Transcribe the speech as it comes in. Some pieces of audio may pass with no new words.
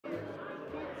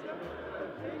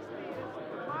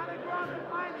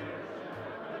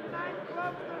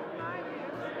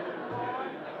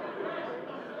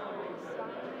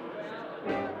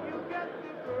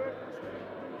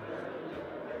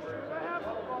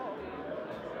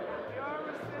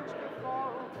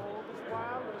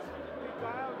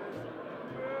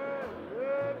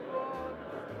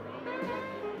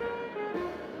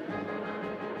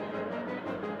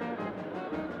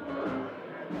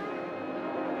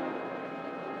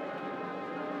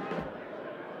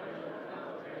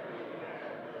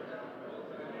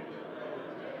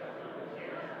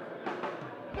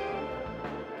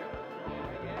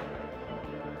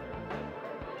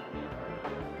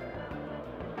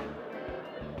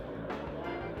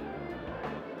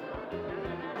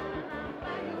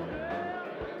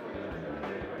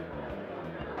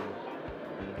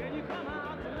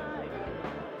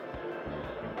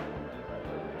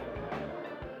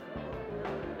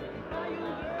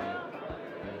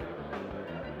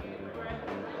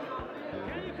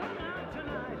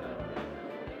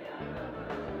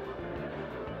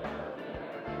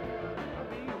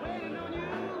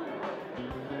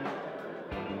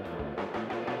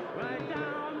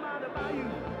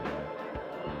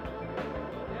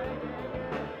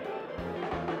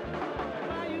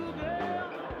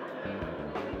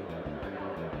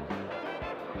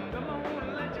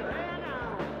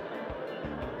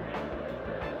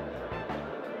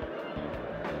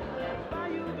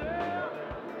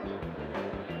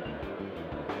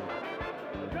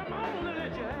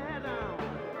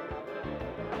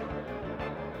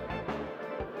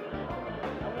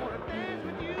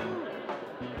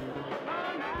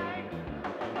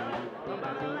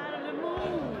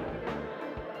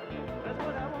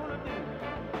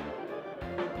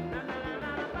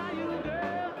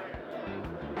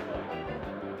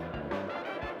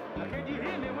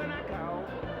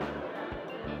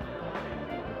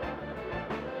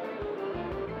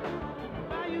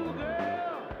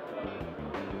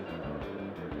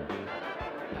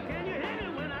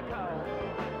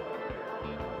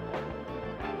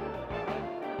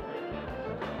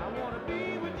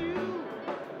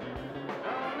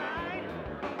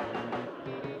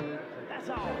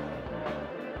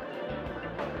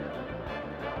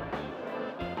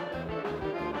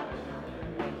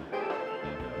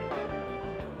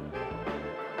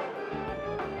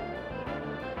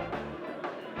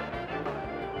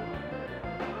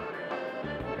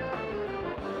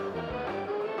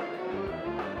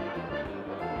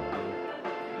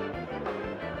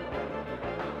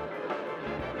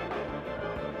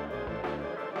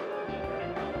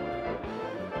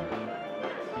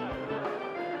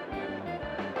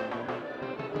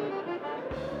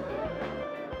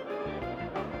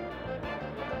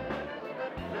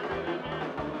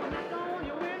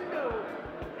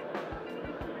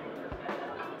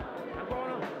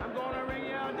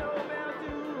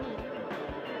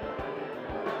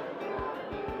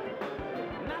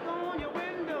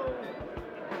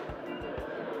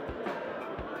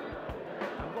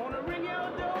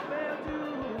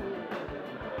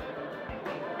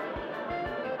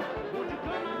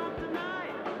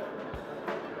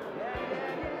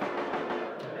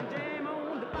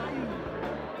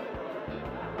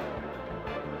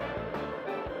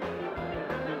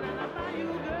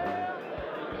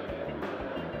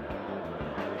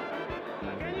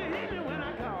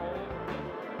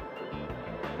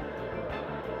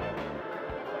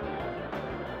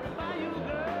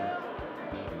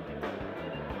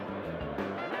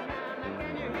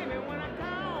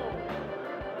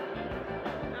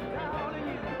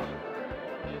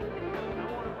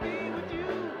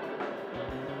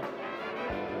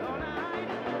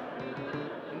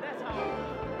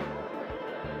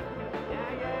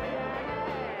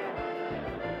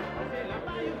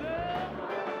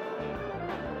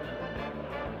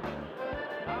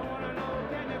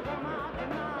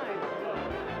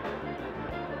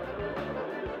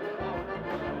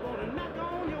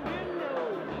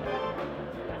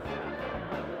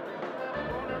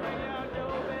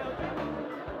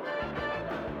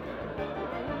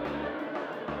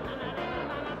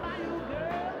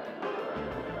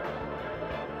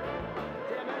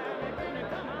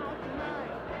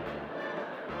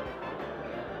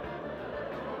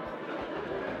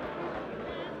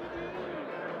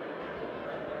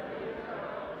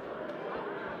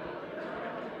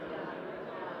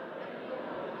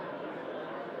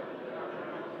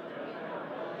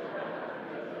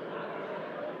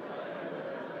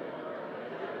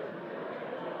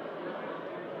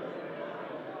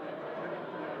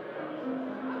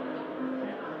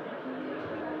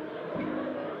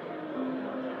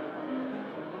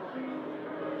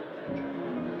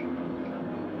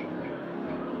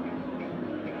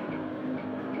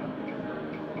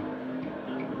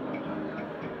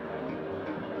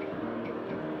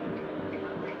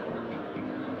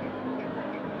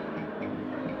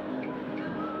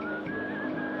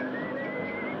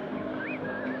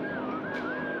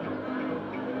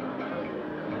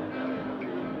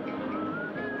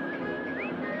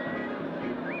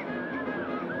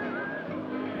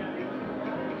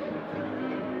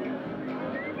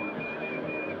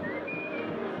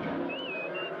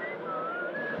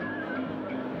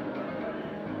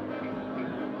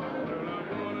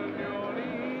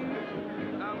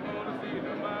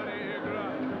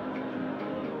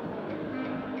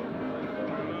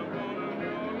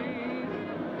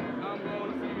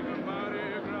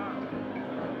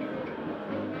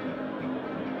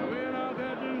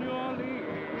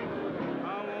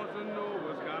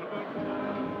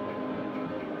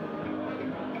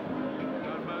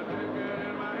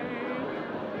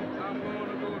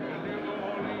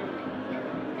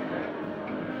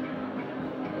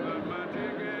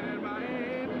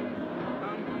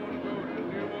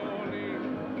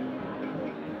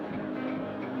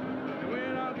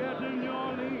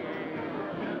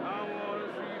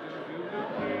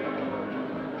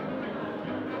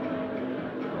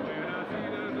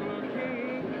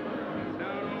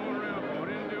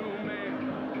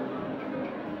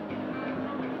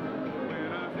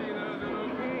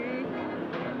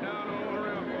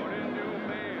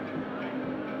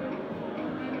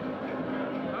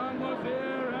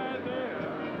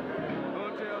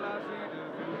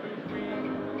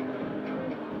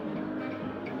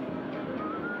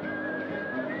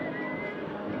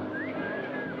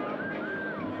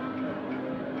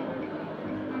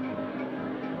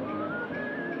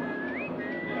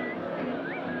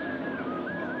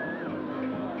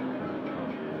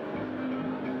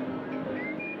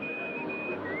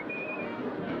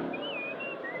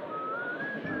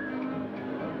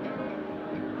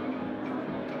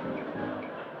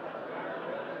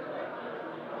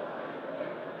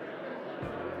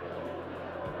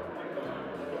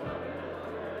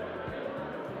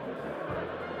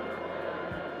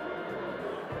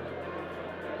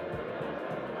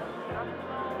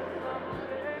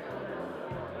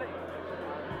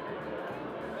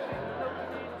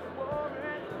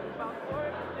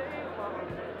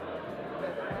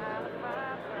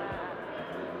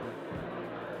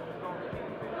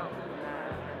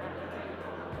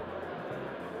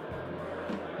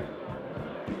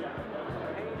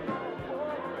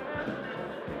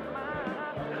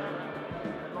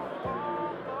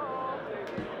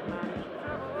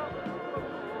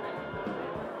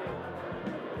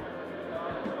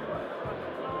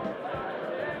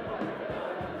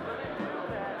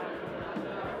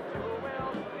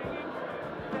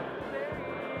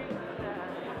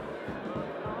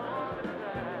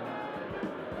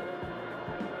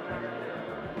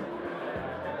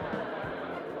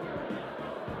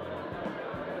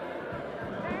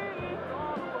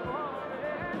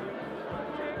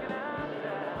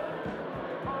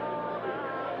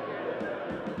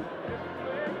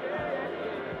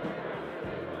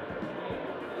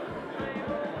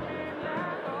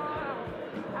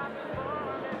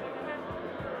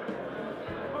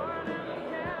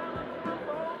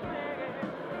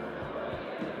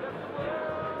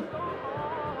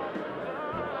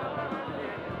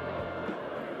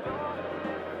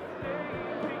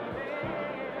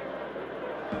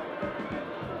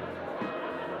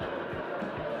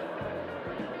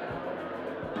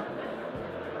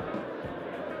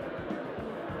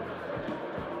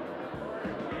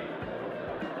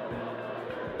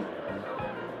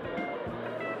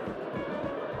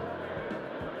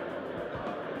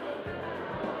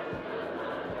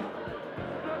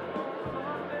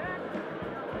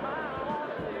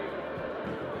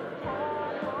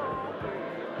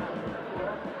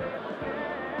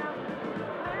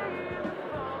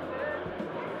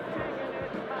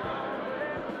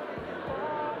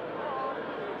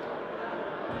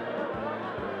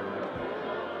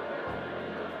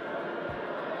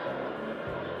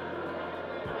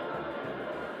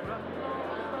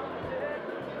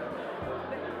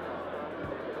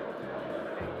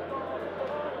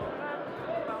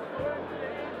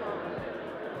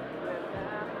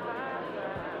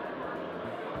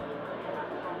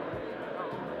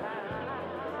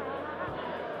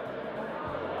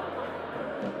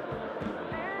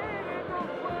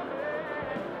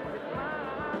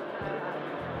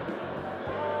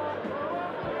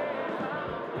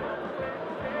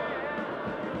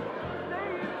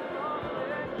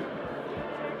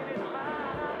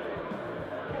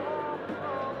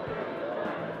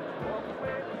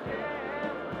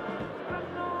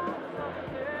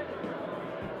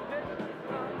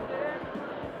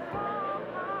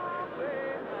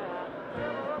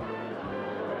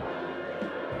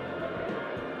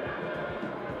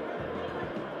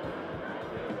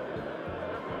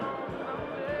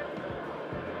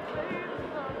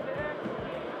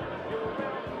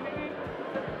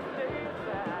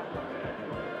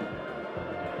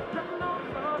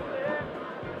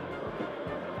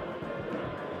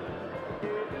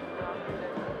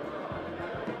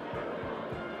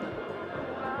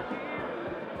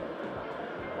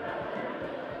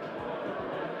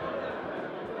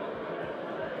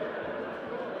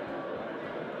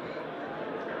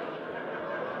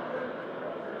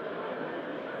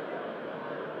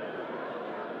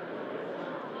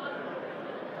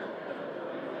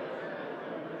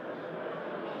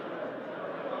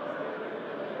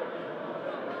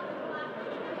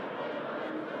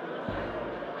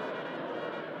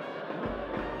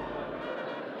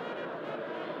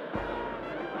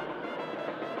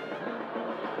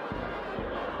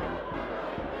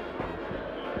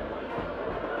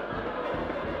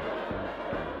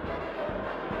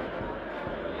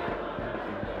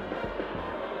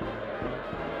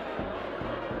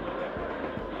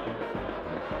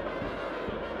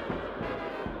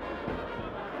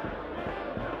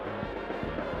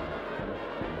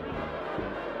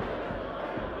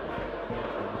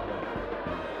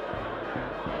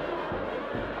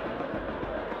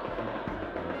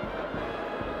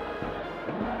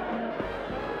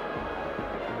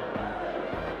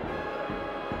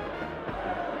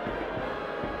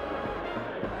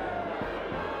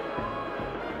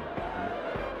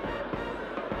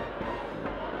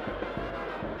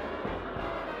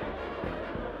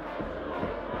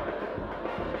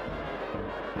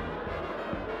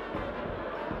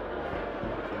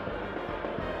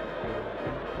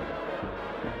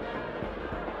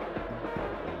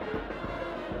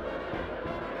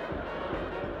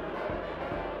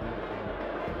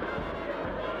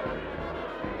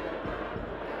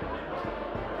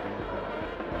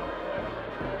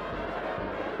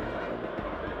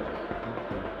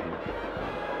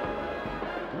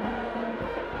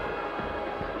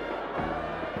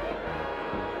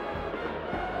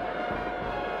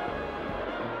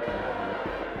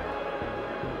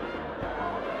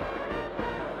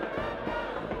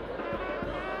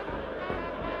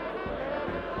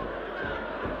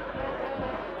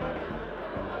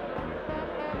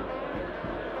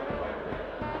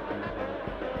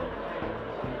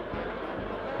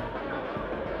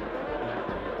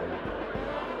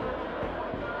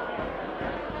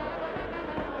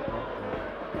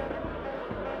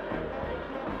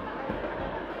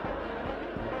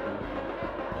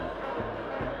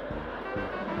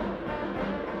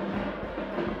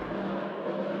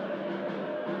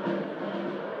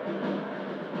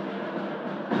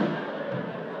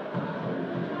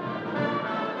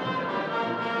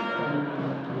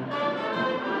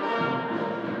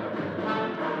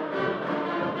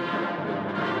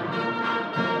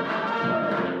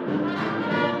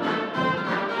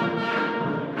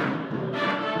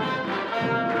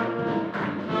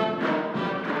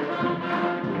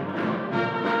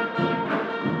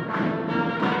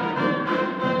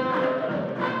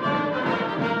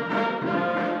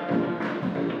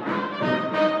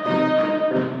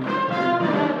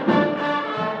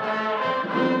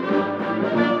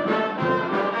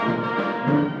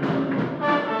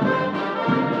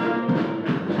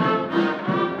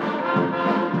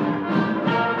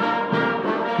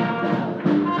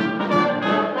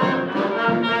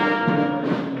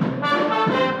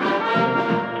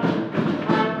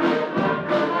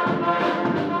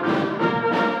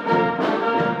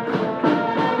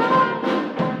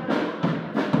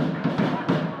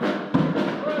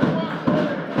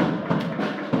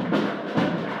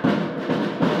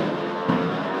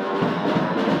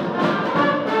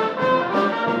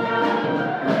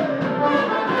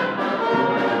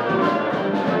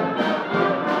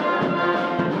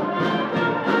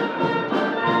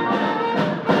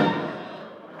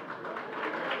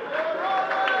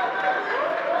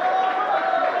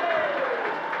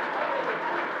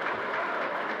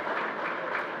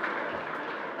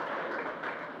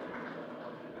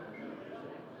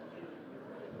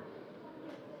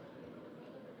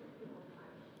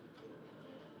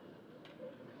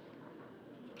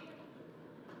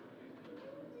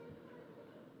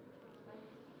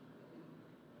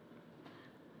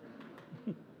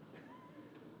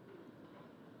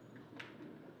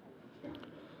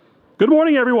Good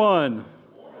morning, everyone.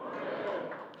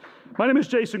 My name is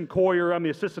Jason Coyer. I'm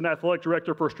the Assistant Athletic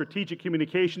Director for Strategic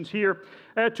Communications here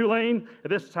at Tulane.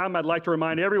 At this time, I'd like to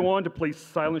remind everyone to please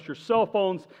silence your cell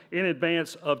phones in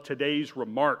advance of today's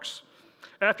remarks.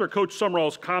 After Coach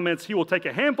Sumrall's comments, he will take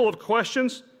a handful of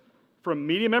questions from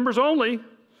media members only,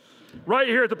 right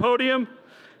here at the podium.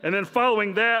 And then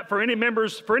following that, for any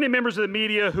members of the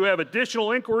media who have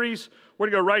additional inquiries, we're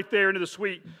going to go right there into the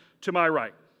suite to my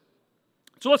right.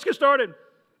 So let's get started.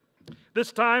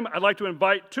 This time, I'd like to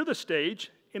invite to the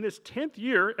stage, in his 10th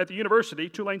year at the university,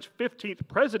 Tulane's 15th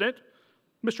president,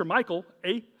 Mr. Michael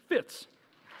A. Fitz.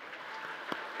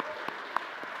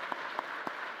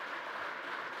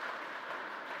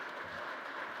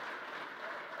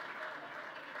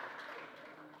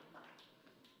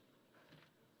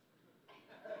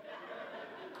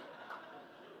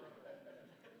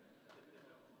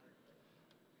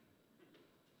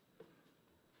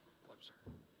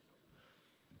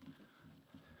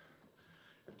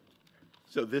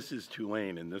 So this is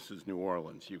Tulane and this is New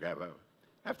Orleans. You have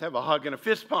to have a hug and a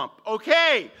fist pump.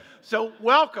 Okay, so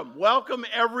welcome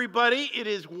everybody. It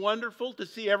is wonderful to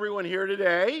see everyone here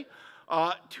today.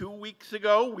 2 weeks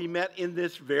ago, we met in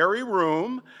this very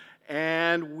room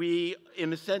and we,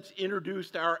 in a sense,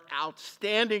 introduced our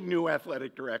outstanding new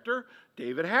athletic director,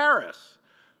 David Harris.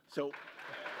 So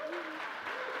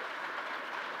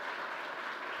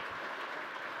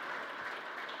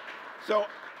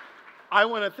I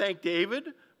want to thank David,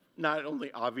 not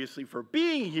only obviously for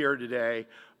being here today,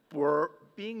 for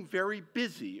being very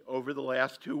busy over the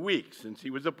last 2 weeks since he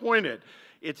was appointed.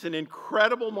 It's an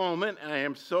incredible moment, and I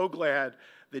am so glad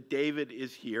that David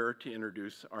is here to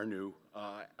introduce our new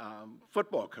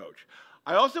football coach.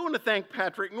 I also want to thank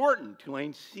Patrick Norton,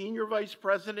 Tulane's Senior Vice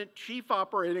President, Chief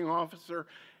Operating Officer,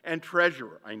 and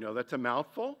Treasurer. I know that's a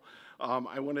mouthful.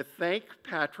 I want to thank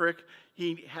Patrick.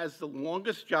 He has the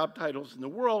longest job titles in the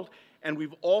world, and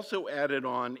we've also added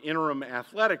on interim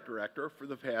athletic director for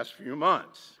the past few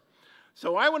months.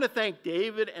 So I want to thank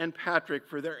David and Patrick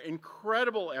for their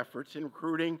incredible efforts in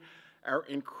recruiting our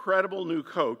incredible new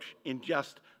coach in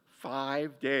just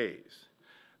 5 days.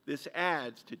 This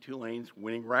adds to Tulane's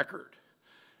winning record.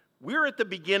 We're at the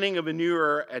beginning of a new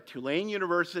era at Tulane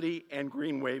University and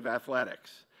Green Wave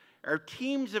Athletics. Our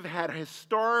teams have had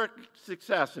historic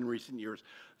success in recent years,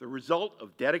 the result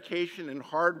of dedication and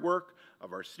hard work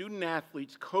of our student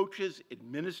athletes, coaches,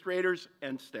 administrators,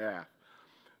 and staff.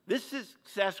 This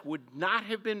success would not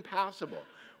have been possible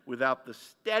without the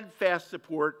steadfast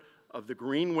support of the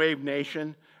Green Wave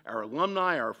Nation, our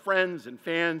alumni, our friends and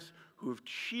fans who have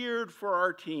cheered for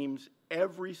our teams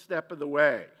every step of the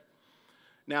way.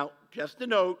 Now, just a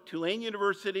note, Tulane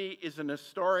University is an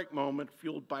historic moment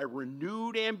fueled by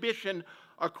renewed ambition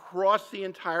across the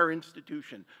entire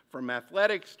institution, from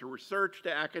athletics to research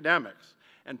to academics.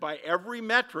 And by every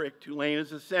metric, Tulane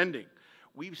is ascending.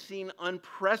 We've seen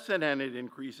unprecedented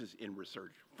increases in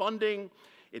research funding,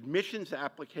 admissions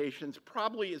applications,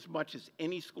 probably as much as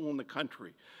any school in the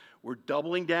country. We're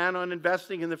doubling down on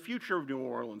investing in the future of New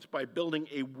Orleans by building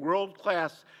a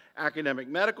world-class academic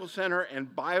medical center and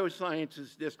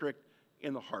biosciences district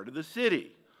in the heart of the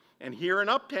city. And here in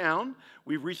Uptown,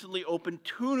 we've recently opened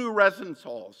 2 new residence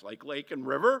halls, like Lake and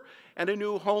River, and a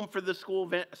new home for the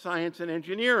School of Science and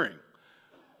Engineering.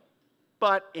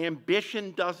 But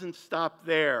ambition doesn't stop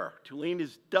there. Tulane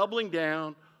is doubling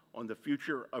down on the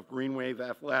future of Green Wave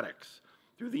Athletics.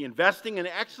 Through the Investing in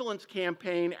Excellence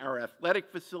campaign, our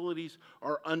athletic facilities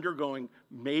are undergoing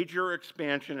major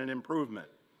expansion and improvement.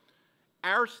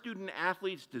 Our student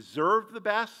athletes deserve the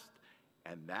best,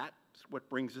 and that's what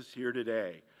brings us here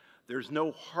today. There's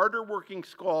no harder working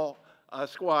squad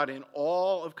in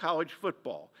all of college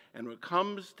football. And when it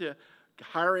comes to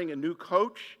hiring a new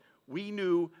coach, we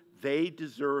knew they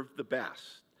deserved the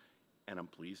best, and I'm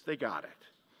pleased they got it.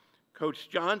 Coach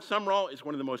Jon Sumrall is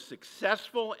one of the most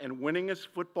successful and winningest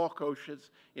football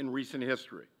coaches in recent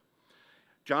history.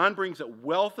 Jon brings a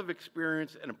wealth of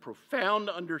experience and a profound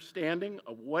understanding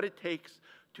of what it takes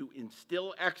to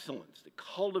instill excellence, to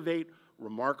cultivate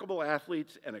remarkable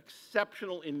athletes and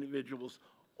exceptional individuals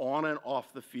on and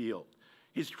off the field.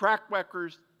 His track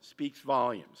record speaks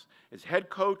volumes. As head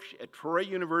coach at Troy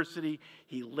University,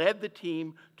 he led the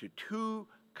team to 2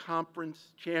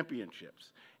 conference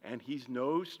championships, and he's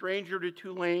no stranger to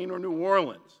Tulane or New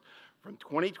Orleans. From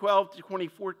 2012 to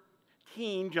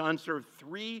 2014, Jon served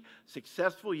 3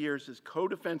 successful years as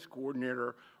co-defense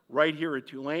coordinator right here at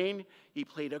Tulane. He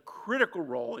played a critical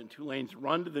role in Tulane's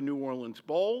run to the New Orleans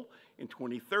Bowl in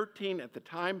 2013, at the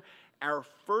time our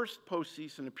first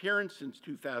postseason appearance since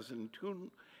 2002,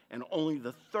 and only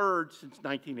the 3rd since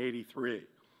 1983.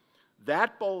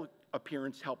 That bowl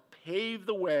appearance helped pave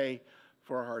the way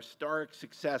for our historic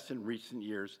success in recent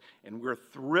years, and we're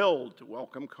thrilled to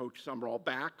welcome Coach Sumrall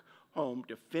back home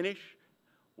to finish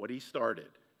what he started.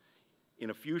 In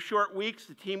a few short weeks,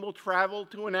 the team will travel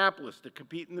to Annapolis to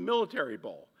compete in the Military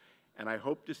Bowl, and I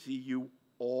hope to see you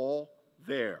all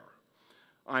there.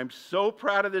 I'm so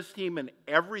proud of this team and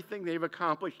everything they've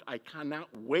accomplished. I cannot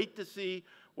wait to see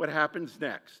what happens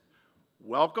next.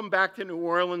 Welcome back to New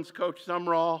Orleans, Coach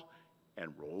Sumrall,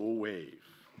 and roll wave.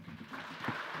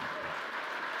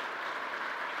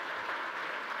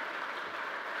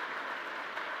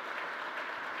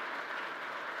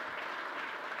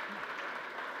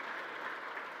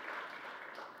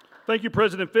 Thank you,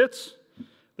 President Fitz.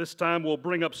 This time we'll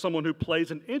bring up someone who plays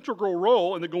an integral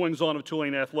role in the goings-on of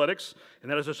Tulane athletics,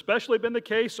 and that has especially been the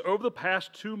case over the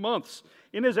past 2 months.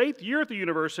 In his 8th year at the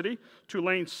university,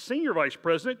 Tulane's Senior Vice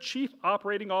President, Chief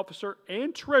Operating Officer,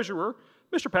 and Treasurer,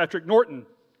 Mr. Patrick Norton.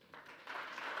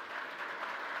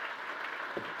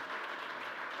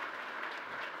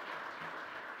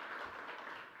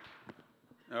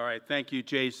 All right, thank you,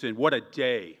 Jason. What a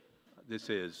day this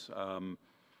is.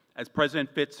 As President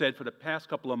Fitz said, for the past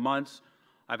couple of months,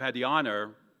 I've had the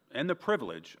honor and the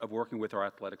privilege of working with our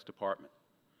athletics department.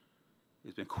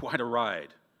 It's been quite a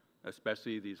ride,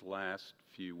 especially these last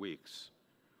few weeks.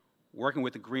 Working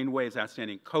with the Green Wave's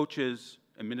outstanding coaches,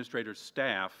 administrators,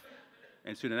 staff,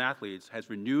 and student athletes has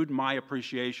renewed my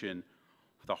appreciation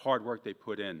for the hard work they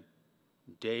put in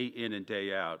and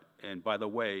day out. And by the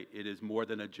way, it is more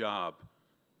than a job,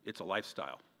 it's a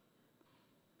lifestyle.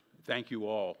 Thank you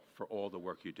all for all the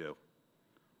work you do.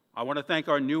 I want to thank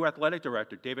our new athletic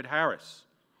director, David Harris,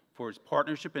 for his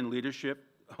partnership and leadership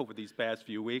over these past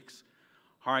few weeks.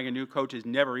 Hiring a new coach is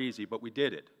never easy, but we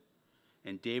did it.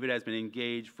 And David has been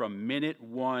engaged from minute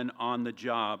one on the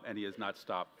job, and he has not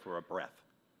stopped for a breath.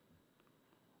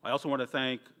 I also want to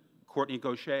thank Courtney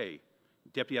Gaucher,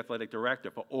 Deputy Athletic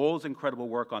Director, for all his incredible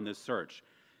work on this search.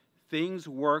 Things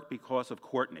work because of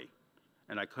Courtney,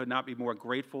 and I could not be more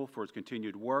grateful for his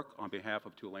continued work on behalf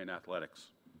of Tulane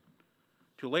Athletics.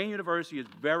 Tulane University is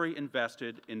very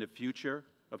invested in the future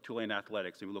of Tulane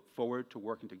athletics, and we look forward to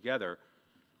working together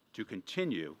to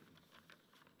continue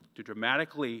to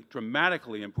dramatically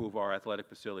improve our athletic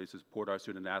facilities to support our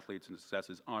student athletes and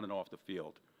successes on and off the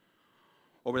field.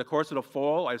 Over the course of the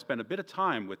fall, I've spent a bit of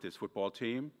time with this football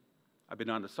team. I've been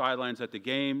on the sidelines at the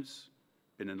games,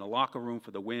 been in the locker room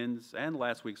for the wins and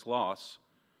last week's loss,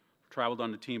 traveled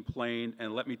on the team plane,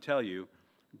 and let me tell you,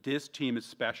 this team is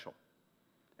special.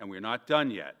 And we're not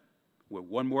done yet. With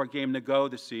one more game to go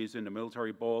this season, the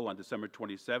Military Bowl on December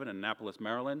 27 in Annapolis,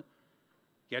 Maryland.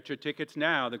 Get your tickets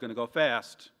now, they're going to go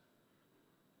fast.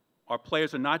 Our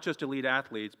players are not just elite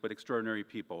athletes, but extraordinary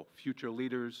people, future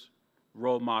leaders,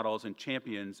 role models, and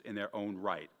champions in their own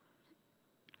right.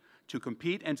 To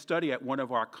compete and study at one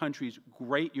of our country's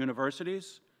great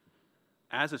universities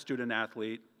as a student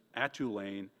athlete at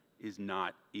Tulane is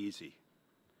not easy.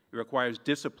 It requires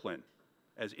discipline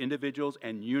as individuals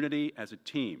and unity as a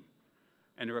team,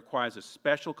 and it requires a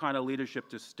special kind of leadership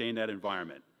to sustain that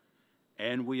environment.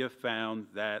 And we have found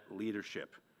that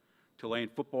leadership. Tulane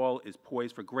football is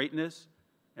poised for greatness,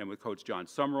 and with Coach Jon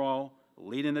Sumrall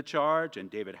leading the charge and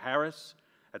David Harris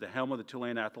at the helm of the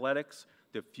Tulane Athletics,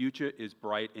 the future is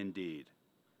bright indeed.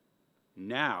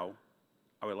 Now,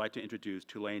 I would like to introduce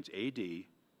Tulane's AD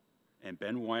and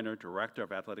Ben Weiner Director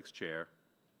of Athletics Chair,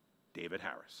 David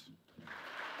Harris.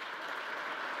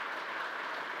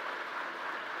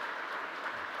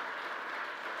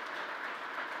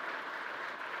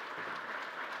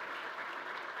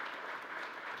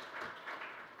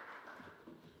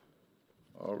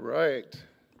 All right.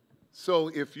 So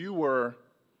if you were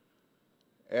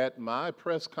at my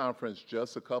press conference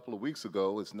just a couple of weeks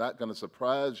ago, it's not going to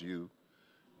surprise you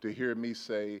to hear me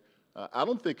say, I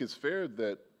don't think it's fair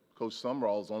that Coach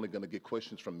Sumrall is only going to get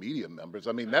questions from media members.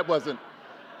 I mean,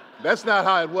 that's not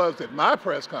how it was at my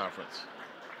press conference.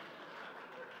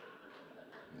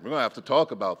 We're going to have to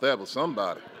talk about that with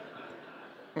somebody.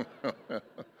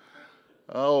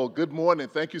 Oh, good morning.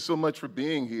 Thank you so much for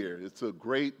being here. It's a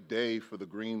great day for the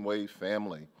Green Wave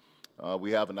family.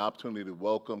 We have an opportunity to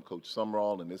welcome Coach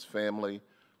Sumrall and his family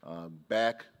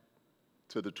back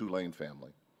to the Tulane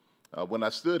family. When I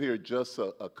stood here just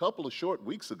a couple of short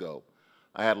weeks ago,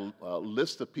 I had a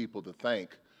list of people to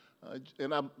thank.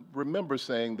 And I remember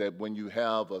saying that when you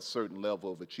have a certain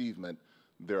level of achievement,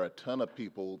 there are a ton of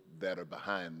people that are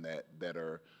behind that, that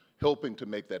are helping to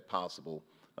make that possible.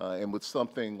 And with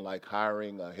something like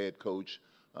hiring a head coach,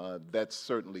 that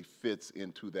certainly fits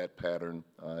into that pattern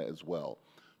as well.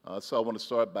 So I want to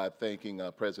start by thanking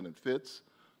President Fitz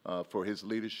for his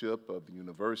leadership of the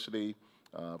university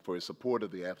for his support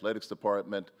of the athletics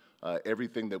department.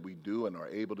 Everything that we do and are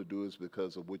able to do is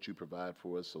because of what you provide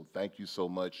for us. So thank you so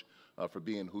much for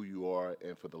being who you are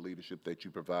and for the leadership that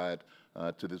you provide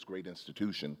to this great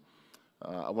institution.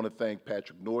 I want to thank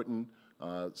Patrick Norton,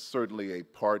 certainly a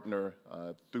partner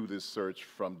through this search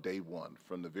from day one.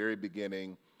 From the very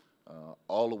beginning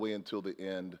all the way until the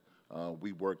end,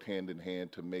 we worked hand in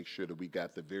hand to make sure that we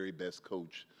got the very best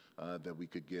coach that we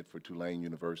could get for Tulane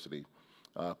University.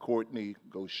 Courtney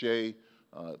Gaucher,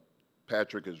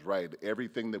 Patrick is right.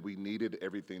 Everything that we needed,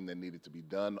 everything that needed to be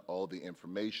done, all the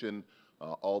information,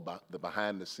 all the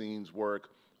behind-the-scenes work,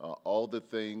 all the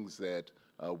things that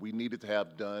we needed to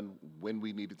have done when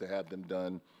we needed to have them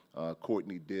done,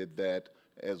 Courtney did that,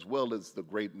 as well as the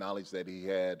great knowledge that he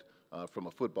had from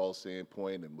a football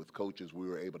standpoint. And with coaches, we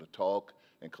were able to talk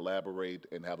and collaborate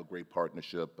and have a great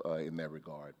partnership in that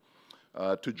regard.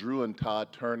 To Drew and Todd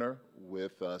Turner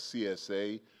with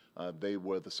CSA, they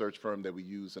were the search firm that we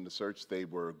used in the search. They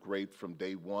were great from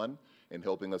day one in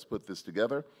helping us put this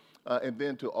together. And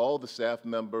then to all the staff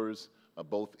members,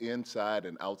 both inside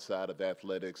and outside of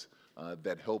athletics,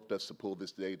 that helped us to pull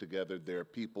this day together. There are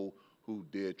people who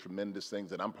did tremendous things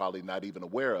that I'm probably not even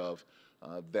aware of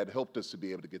that helped us to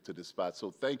be able to get to this spot.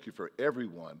 So thank you for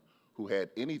everyone who had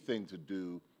anything to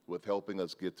do with helping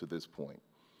us get to this point.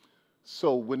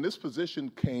 So when this position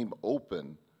came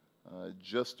open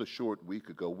just a short week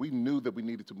ago, we knew that we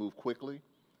needed to move quickly,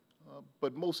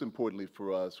 but most importantly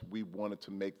for us, we wanted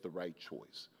to make the right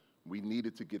choice. We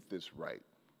needed to get this right.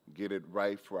 Get it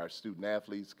right for our student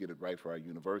athletes, get it right for our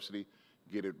university,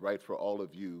 get it right for all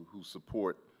of you who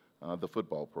support the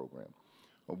football program.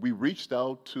 We reached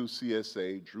out to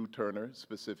CSA, Drew Turner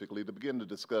specifically, to begin to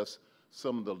discuss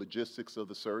some of the logistics of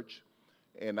the search.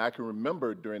 And I can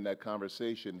remember during that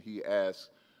conversation, he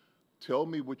asked, tell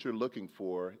me what you're looking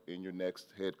for in your next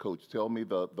head coach. Tell me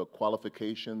the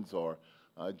qualifications or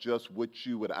just what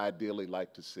you would ideally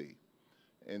like to see.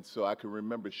 And so I can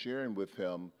remember sharing with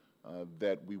him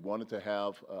that we wanted to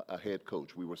have a head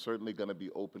coach. We were certainly going to be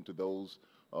open to those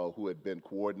who had been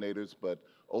coordinators, but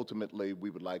ultimately we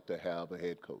would like to have a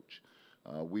head coach.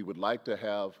 We would like to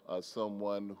have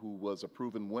someone who was a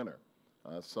proven winner,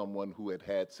 someone who had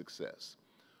had success.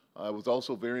 It was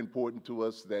also very important to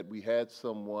us that we had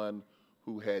someone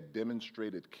who had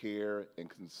demonstrated care and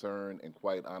concern and,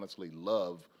 quite honestly,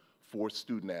 love for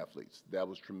student athletes. That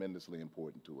was tremendously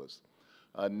important to us.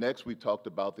 Next, we talked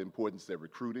about the importance that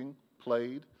recruiting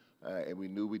played, and we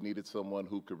knew we needed someone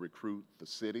who could recruit the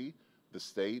city, the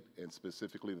state, and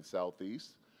specifically the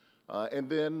Southeast. And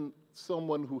then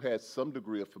someone who had some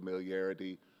degree of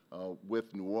familiarity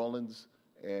with New Orleans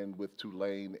and with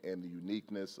Tulane and the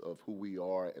uniqueness of who we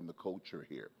are and the culture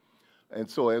here. And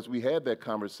so as we had that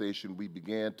conversation, we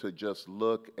began to just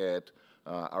look at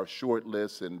our short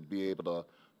list and be able to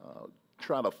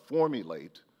try to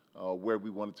formulate where we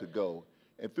wanted to go.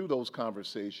 And through those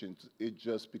conversations, it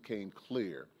just became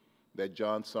clear that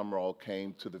Jon Sumrall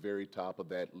came to the very top of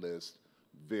that list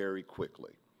very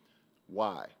quickly.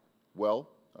 Why? Well,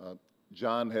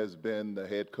 Jon has been the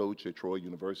head coach at Troy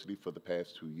University for the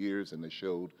past 2 years and has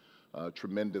showed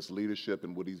tremendous leadership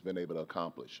in what he's been able to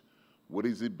accomplish. What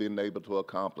has he been able to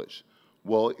accomplish?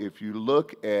 Well, if you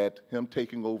look at him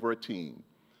taking over a team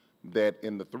that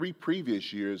in the 3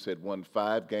 previous years had won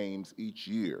 5 games each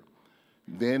year,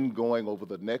 then going over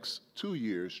the next 2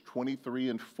 years,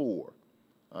 23-4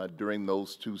 during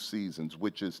those 2 seasons,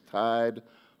 which is tied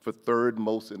for 3rd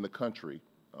most in the country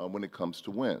when it comes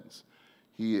to wins.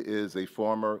 He is a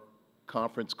former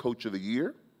Conference Coach of the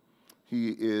Year.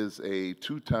 He is a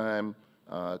 2-time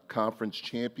conference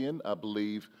champion. I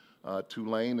believe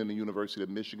Tulane and the University of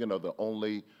Michigan are the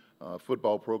only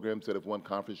football programs that have won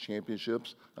conference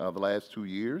championships the last 2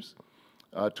 years.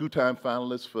 2-time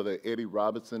finalist for the Eddie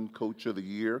Robinson Coach of the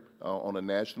Year on a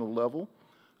national level.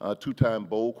 2-time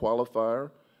bowl qualifier.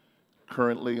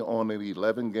 Currently on an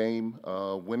 11-game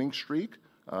winning streak.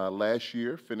 Last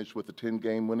year finished with a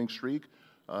 10-game winning streak.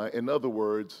 In other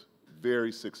words,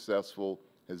 very successful,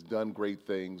 has done great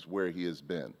things where he has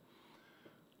been.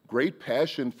 Great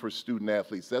passion for student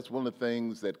athletes. That's one of the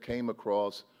things that came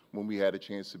across when we had a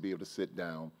chance to be able to sit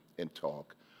down and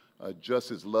talk. Just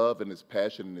his love and his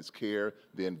passion and his care,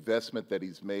 the investment that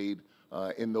he's made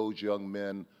in those young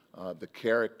men, the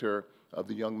character of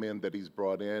the young men that he's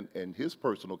brought in, and his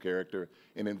personal character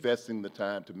in investing the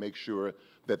time to make sure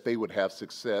that they would have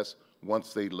success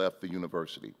once they left the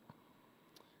university.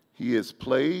 He has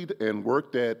played and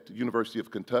worked at the University of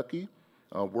Kentucky,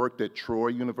 worked at Troy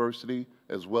University,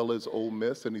 as well as Ole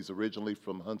Miss, and he's originally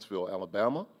from Huntsville,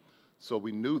 Alabama. So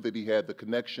we knew that he had the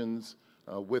connections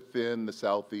within the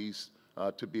Southeast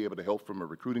to be able to help from a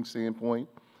recruiting standpoint.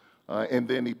 And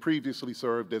then he previously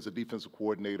served as a defensive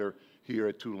coordinator here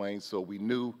at Tulane, so we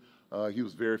knew he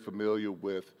was very familiar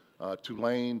with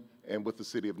Tulane and with the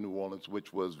city of New Orleans,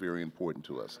 which was very important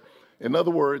to us. In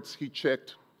other words, he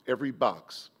checked every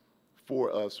box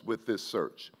for us with this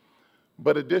search.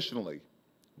 But additionally,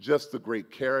 just the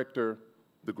great character,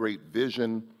 the great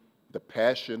vision, the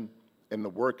passion, and the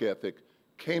work ethic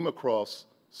came across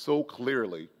so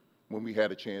clearly when we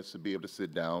had a chance to be able to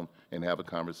sit down and have a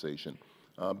conversation.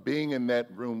 Being in that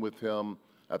room with him,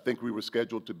 I think we were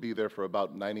scheduled to be there for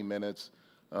about 90 minutes.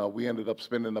 We ended up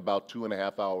spending about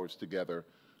 2.5 hours together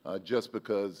just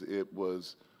because it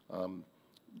was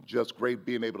just great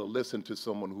being able to listen to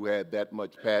someone who had that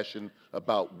much passion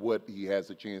about what he has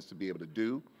a chance to be able to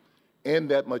do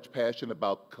and that much passion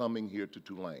about coming here to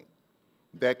Tulane.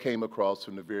 That came across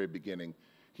from the very beginning.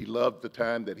 He loved the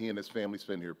time that he and his family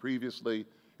spent here previously,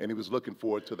 and he was looking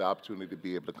forward to the opportunity to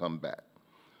be able to come back.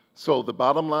 So the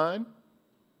bottom line,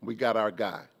 we got our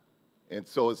guy. And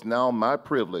so it's now my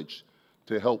privilege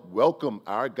to help welcome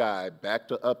our guy back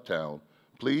to Uptown.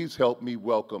 Please help me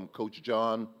welcome Coach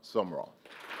Jon Sumrall.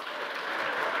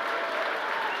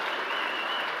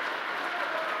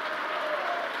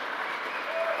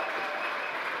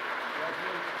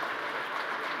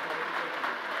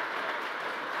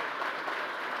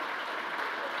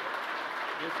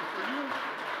 This is for you.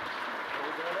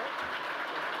 Hold that up.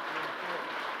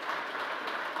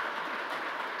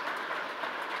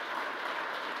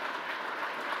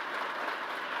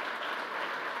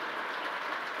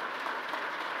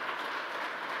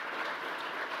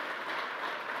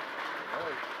 All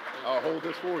right. I'll hold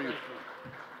this for you.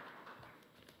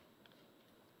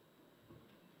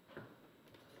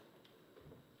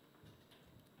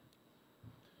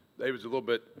 David's a little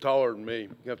bit taller than me.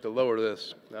 You have to lower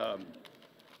this.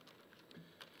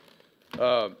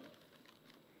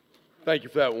 Thank you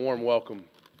for that warm welcome.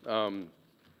 I'm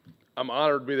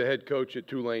honored to be the head coach at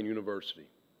Tulane University.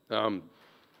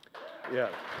 Yeah.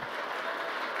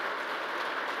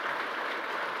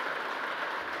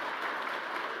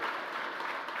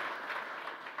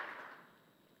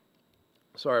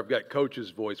 Sorry, I've got coach's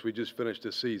voice. We just finished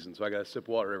the season, so I got to sip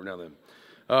water every now and then.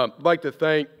 I'd like to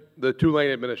thank the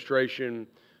Tulane administration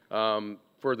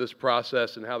for this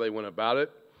process and how they went about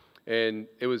it. And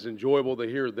it was enjoyable to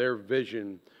hear their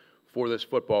vision for this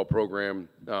football program.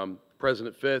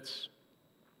 President Fitz,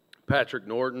 Patrick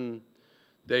Norton,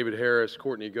 David Harris,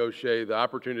 Courtney Gaucher, the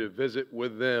opportunity to visit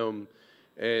with them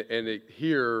and to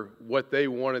hear what they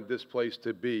wanted this place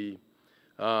to be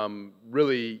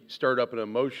really stirred up an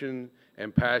emotion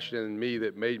and passion in me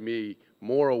that made me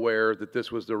more aware that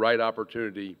this was the right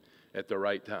opportunity at the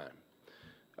right time.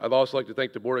 I'd also like to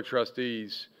thank the Board of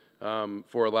Trustees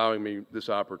for allowing me this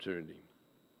opportunity.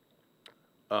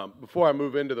 Before I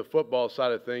move into the football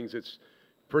side of things, it's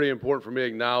pretty important for me to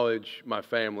acknowledge my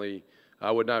family. I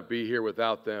would not be here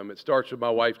without them. It starts with my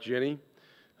wife, Jenny.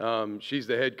 She's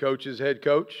the head coach's head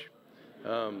coach.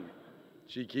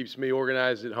 She keeps me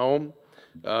organized at home.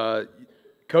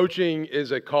 Coaching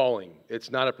is a calling. It's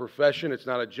not a profession. It's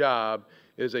not a job.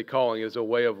 It is a calling. It's a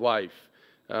way of life.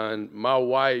 And my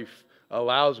wife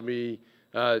allows me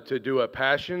to do a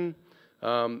passion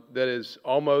that is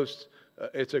almost,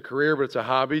 it's a career, but it's a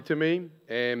hobby to me.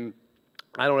 And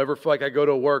I don't ever feel like I go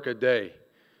to work a day.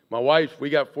 My wife, we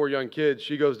got 4 young kids.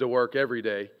 She goes to work every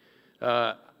day.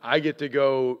 I get to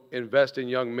go invest in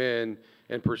young men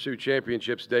and pursue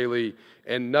championships daily.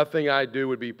 And nothing I do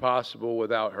would be possible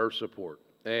without her support.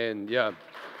 And yeah,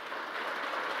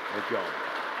 thank y'all.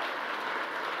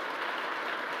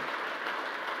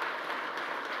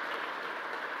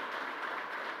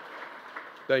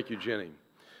 Thank you, Jenny.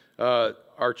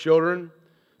 Our children,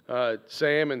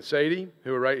 Sam and Sadie,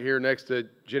 who are right here next to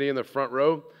Jenny in the front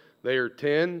row, they are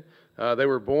 10. They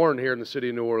were born here in the city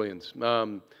of New Orleans.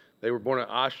 They were born at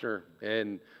Oshner,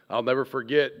 and I'll never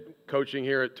forget coaching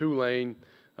here at Tulane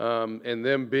and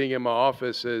them being in my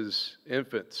office as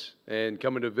infants and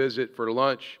coming to visit for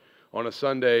lunch on a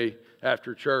Sunday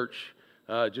after church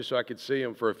just so I could see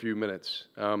them for a few minutes.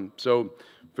 So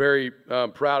very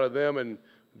proud of them, and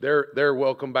they're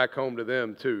welcome back home to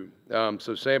them too.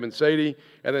 So Sam and Sadie,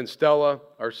 and then Stella,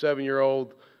 our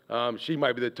 7-year-old. She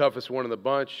might be the toughest one in the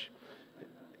bunch.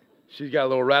 She's got a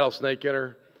little rattlesnake in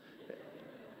her.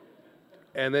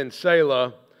 And then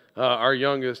Selah, our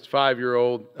youngest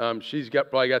 5-year-old, she's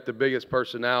probably got the biggest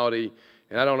personality.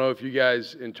 And I don't know if you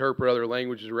guys interpret other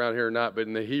languages around here or not, but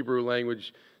in the Hebrew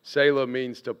language, Selah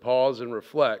means to pause and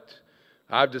reflect.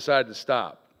 I've decided to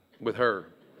stop with her.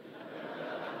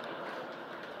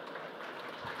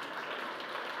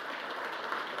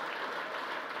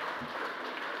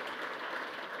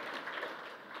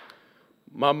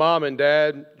 My mom and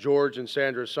dad, George and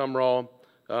Sandra Sumrall,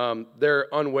 their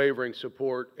unwavering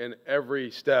support in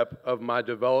every step of my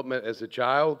development as a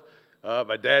child.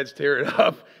 My dad's tearing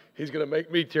up. He's going to make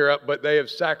me tear up, but they have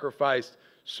sacrificed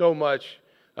so much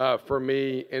for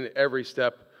me in every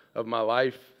step of my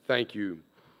life. Thank you.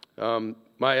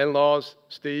 My in-laws,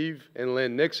 Steve and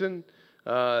Lynn Nixon,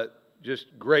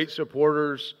 just great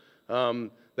supporters.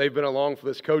 They've been along for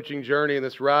this coaching journey and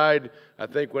this ride. I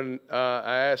think when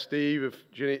I asked Steve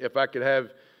if I could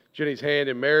have Jenny's hand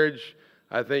in marriage,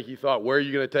 I think he thought, where are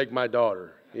you going to take my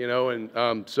daughter? You know,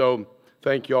 and so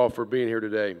thank you all for being here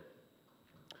today.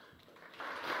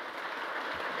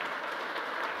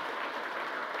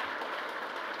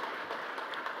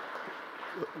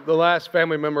 The last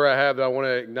family member I have that I want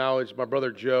to acknowledge, my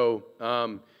brother Joe.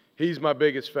 He's my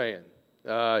biggest fan.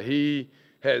 He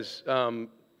has,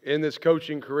 in this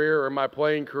coaching career or my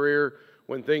playing career,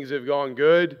 when things have gone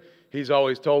good, he's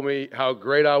always told me how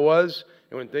great I was.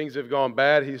 And when things have gone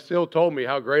bad, he still told me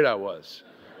how great I was.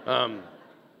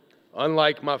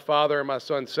 Unlike my father and my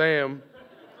son Sam,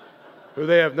 who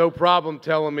they have no problem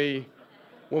telling me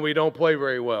when we don't play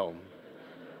very well.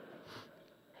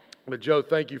 But Joe,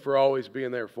 thank you for always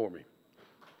being there for me.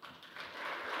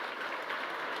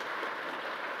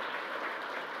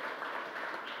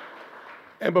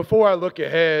 And before I look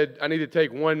ahead, I need to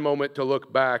take one moment to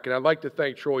look back, and I'd like to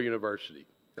thank Troy University.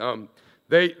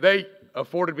 They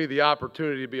afforded me the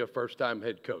opportunity to be a first-time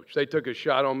head coach. They took a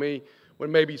shot on me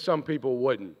when maybe some people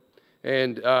wouldn't.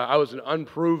 And I was an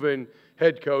unproven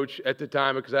head coach at the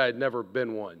time because I had never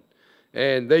been one.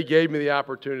 And they gave me the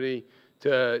opportunity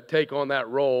to take on that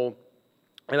role,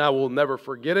 and I will never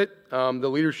forget it. The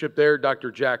leadership there,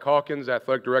 Dr. Jack Hawkins,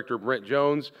 athletic director Brent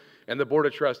Jones, and the board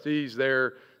of trustees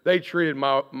there, they treated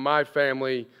my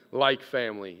family like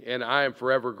family, and I am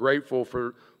forever grateful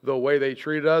for the way they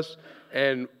treated us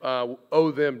and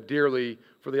owe them dearly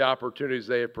for the opportunities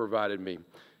they have provided me.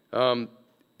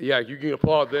 Yeah, you can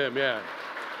applaud them, yeah.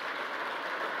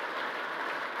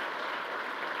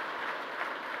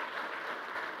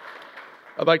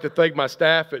 I'd like to thank my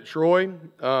staff at Troy.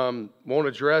 Won't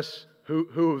address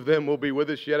who of them will be with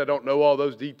us yet. I don't know all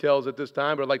those details at this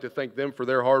time, but I'd like to thank them for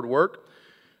their hard work.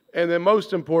 And then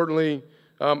most importantly,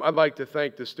 I'd like to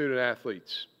thank the student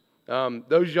athletes.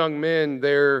 Those young men,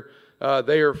 they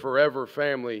are forever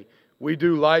family. We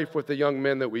do life with the young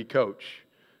men that we coach.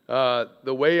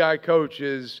 The way I coach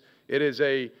is, it is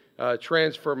a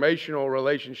transformational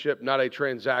relationship, not a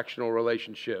transactional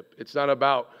relationship. It's not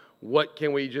about what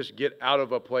can we just get out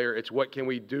of a player. It's what can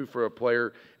we do for a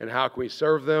player and how can we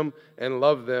serve them and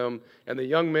love them. And the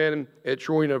young men at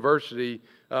Troy University,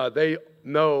 they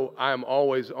know I'm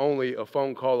always only a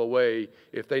phone call away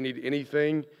if they need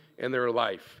anything in their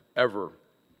life, ever.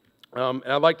 And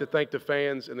I'd like to thank the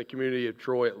fans and the community of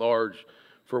Troy at large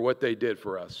for what they did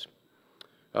for us.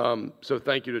 So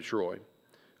thank you to Troy.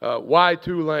 Why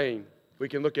Tulane? We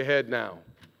can look ahead now.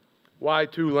 Why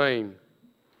Tulane?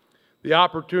 The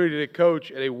opportunity to coach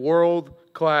at a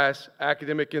world-class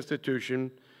academic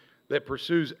institution that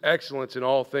pursues excellence in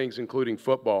all things, including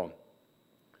football,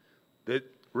 that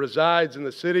resides in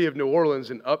the city of New Orleans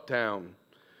in Uptown,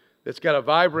 that's got a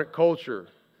vibrant culture,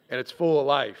 and it's full of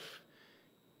life.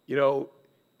 You know,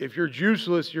 if you're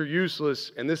juiceless, you're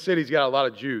useless, and this city's got a lot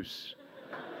of juice.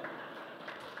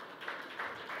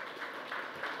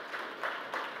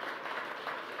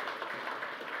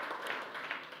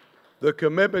 The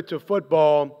commitment to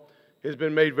football has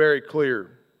been made very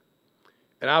clear,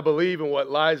 and I believe in what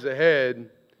lies ahead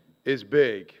is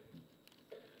big.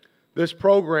 This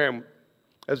program,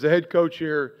 as the head coach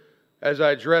here, as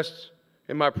I addressed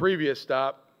in my previous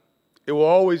stop, it will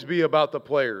always be about the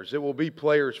players. It will be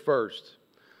players first.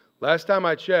 Last time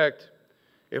I checked,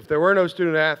 if there were no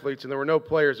student athletes and there were no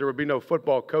players, there would be no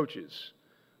football coaches.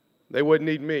 They wouldn't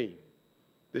need me.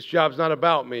 This job's not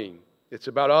about me. It's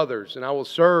about others, and I will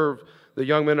serve the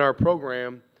young men in our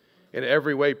program in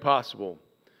every way possible.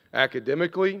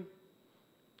 Academically,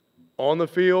 on the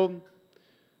field,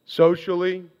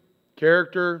 socially,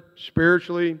 character,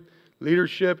 spiritually,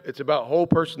 leadership. It's about whole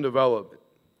person development.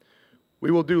 We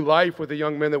will do life with the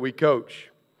young men that we coach.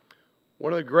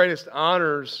 One of the greatest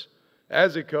honors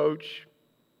as a coach,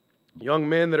 young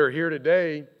men that are here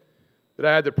today that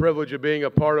I had the privilege of being a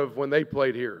part of when they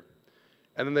played here.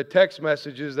 And then the text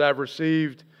messages that I've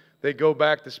received, they go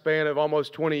back the span of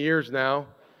almost 20 years now,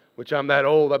 which I'm that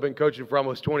old. I've been coaching for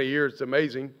almost 20 years. It's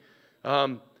amazing.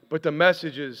 But the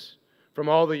messages from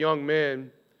all the young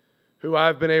men who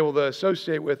I've been able to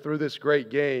associate with through this great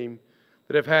game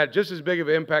that have had just as big of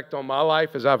an impact on my life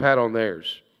as I've had on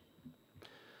theirs.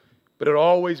 But it'll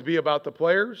always be about the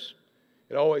players.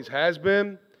 It always has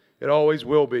been, It always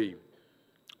will be.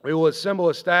 We will assemble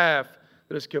a staff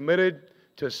that is committed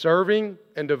to serving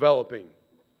and developing.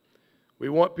 We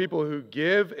want people who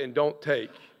give and don't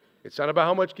take. It's not about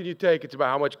how much can you take, it's about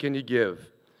how much can you give.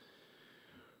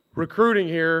 Recruiting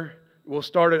here will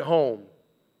start at home.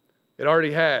 It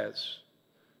already has.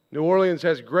 New Orleans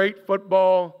has great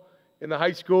football in the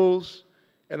high schools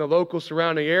and the local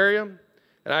surrounding area,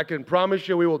 and I can promise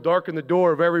you we will darken the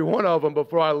door of every one of them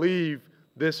before I leave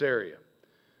this area.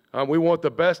 We want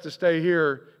the best to stay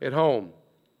here at home.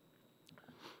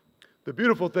 The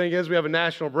beautiful thing is we have a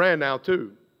national brand now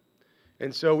too.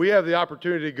 And so we have the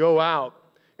opportunity to go out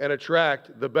and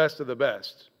attract the best of the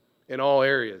best in all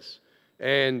areas.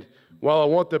 And while I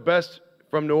want the best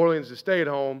from New Orleans to stay at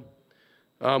home,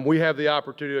 we have the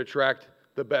opportunity to attract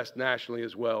the best nationally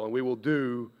as well. And we will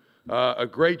do a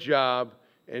great job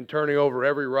in turning over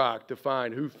every rock to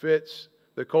find who fits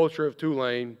the culture of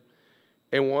Tulane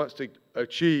and wants to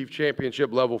achieve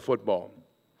championship level football.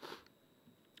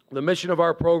 The mission of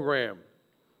our program,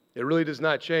 it really does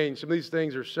not change. Some of these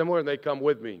things are similar and they come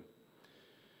with me.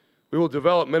 We will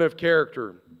develop men of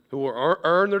character who will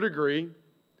earn their degree,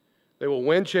 they will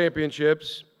win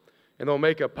championships, and they'll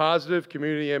make a positive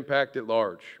community impact at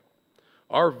large.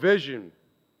 Our vision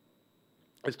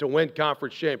is to win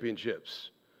conference championships.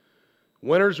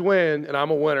 Winners win, and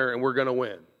I'm a winner, and we're going to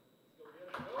win.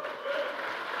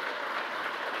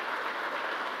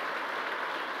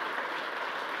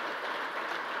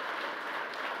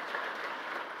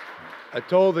 I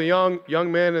told the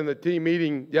young men in the team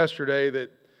meeting yesterday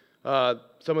that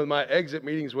some of my exit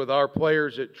meetings with our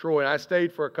players at Troy, and I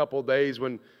stayed for a couple of days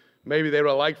when maybe they would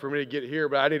have liked for me to get here,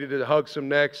 but I needed to hug some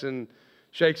necks and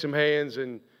shake some hands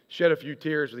and shed a few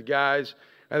tears with the guys.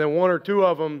 And then one or two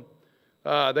of them,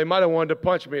 they might have wanted to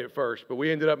punch me at first, but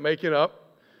we ended up making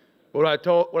up. What I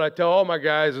tell all my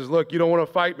guys is, look, you don't want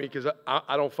to fight me because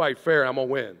I don't fight fair. I'm going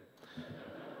to win.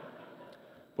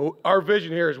 But our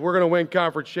vision here is we're going to win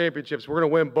conference championships. We're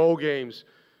going to win bowl games.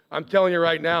 I'm telling you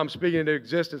right now, I'm speaking into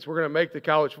existence. We're going to make the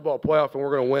college football playoff, and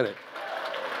we're going to win it.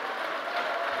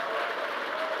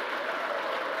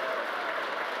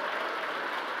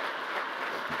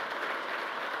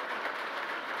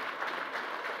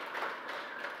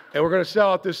 And we're going to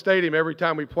sell out this stadium every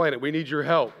time we play in it. We need your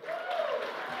help.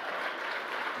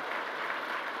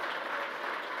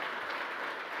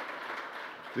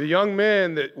 The young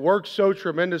men that work so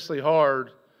tremendously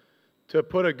hard to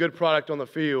put a good product on the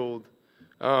field,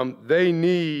 they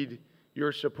need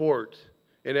your support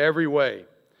in every way.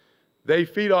 They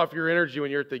feed off your energy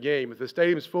when you're at the game. If the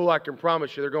stadium's full, I can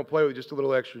promise you they're going to play with just a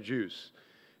little extra juice.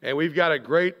 And we've got a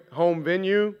great home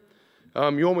venue.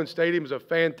 Yulman Stadium is a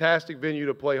fantastic venue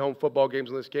to play home football games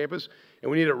on this campus,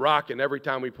 and we need it rocking every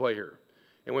time we play here.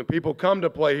 And when people come to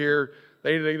play here,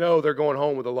 they know they're going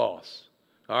home with a loss.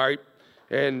 All right?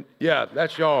 And, yeah,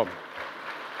 that's y'all.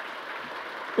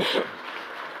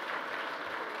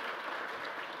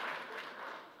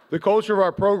 The culture of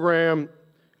our program,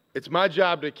 it's my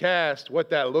job to cast what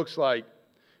that looks like.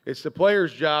 It's the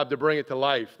players' job to bring it to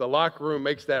life. The locker room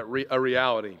makes that a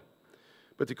reality.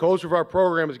 But the culture of our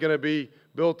program is going to be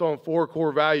built on 4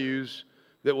 core values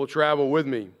that will travel with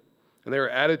me. And they are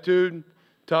attitude,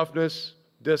 toughness,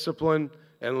 discipline,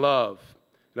 and love.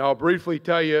 And I'll briefly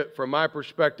tell you, from my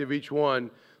perspective, each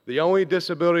one, the only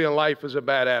disability in life is a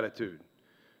bad attitude.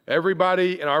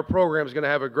 Everybody in our program is going to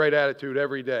have a great attitude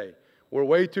every day. We're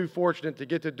way too fortunate to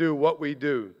get to do what we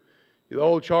do. The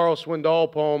old Charles Swindoll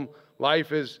poem,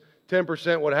 life is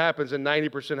 10% what happens and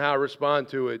 90% how I respond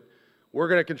to it. We're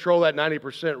going to control that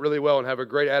 90% really well and have a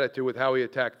great attitude with how we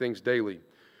attack things daily.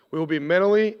 We will be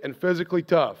mentally and physically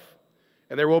tough,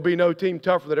 and there will be no team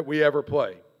tougher that we ever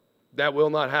play. That will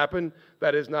not happen.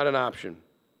 That is not an option.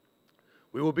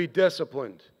 We will be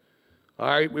disciplined. All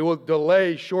right, we will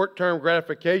delay short-term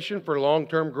gratification for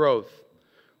long-term growth.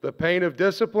 The pain of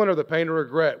discipline or the pain of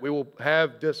regret, we will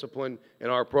have discipline in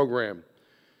our program.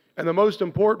 And the most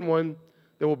important one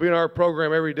that will be in our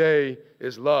program every day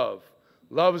is love.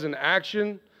 Love is an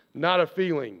action, not a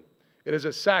feeling. It is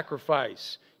a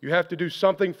sacrifice. You have to do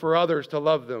something for others to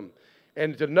love them.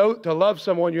 And to love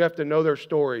someone, you have to know their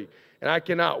story. And I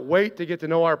cannot wait to get to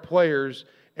know our players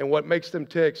and what makes them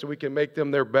tick so we can make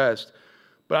them their best.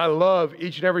 But I love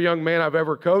each and every young man I've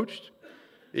ever coached.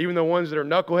 Even the ones that are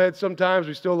knuckleheads sometimes,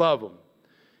 we still love them.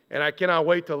 And I cannot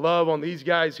wait to love on these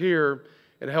guys here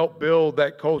and help build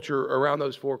that culture around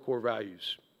those 4 core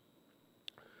values.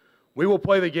 We will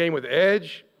play the game with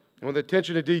edge and with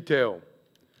attention to detail.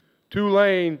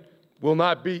 Tulane will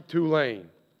not beat Tulane.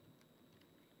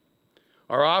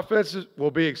 Our offenses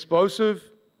will be explosive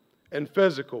and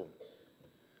physical.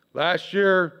 Last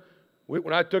year,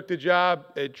 When I took the job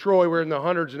at Troy, we were in the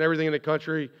hundreds and everything in the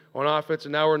country on offense,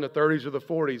 and now we're in the 30s or the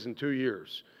 40s in 2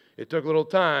 years. It took a little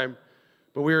time,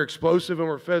 but we were explosive and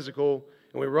we're physical,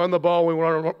 and we run the ball when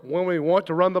we want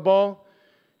to run the ball,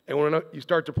 and when you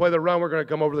start to play the run, we're going to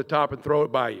come over the top and throw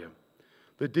it by you.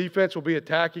 The defense will be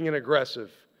attacking and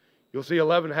aggressive. You'll see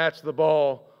 11 hats to the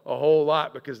ball a whole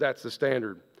lot because that's the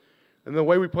standard. And the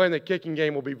way we play in the kicking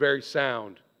game will be very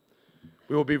sound.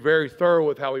 We will be very thorough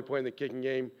with how we play in the kicking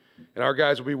game, and our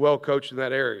guys will be well coached in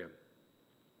that area.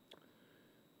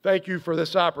 Thank you for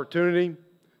this opportunity.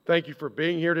 Thank you for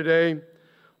being here today.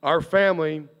 Our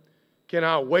family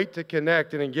cannot wait to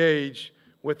connect and engage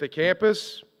with the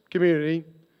campus, community,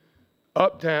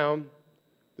 uptown,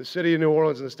 the city of New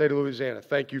Orleans, and the state of Louisiana.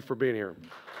 Thank you for being here.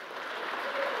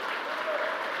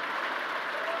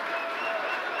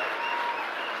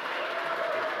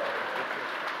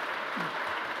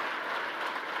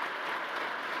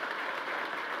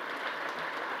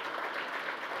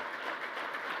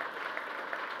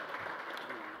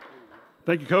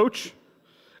 Thank you, Coach.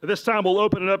 At this time, we'll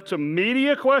open it up to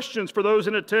media questions for those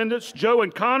in attendance. Joe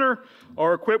and Connor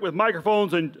are equipped with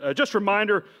microphones. And just a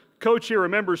reminder, Coach here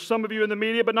remembers some of you in the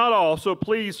media, but not all. So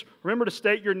please remember to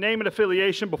state your name and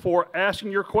affiliation before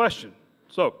asking your question.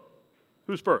 So,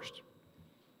 who's first?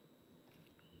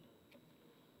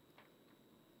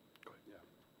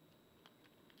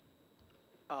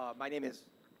 My name is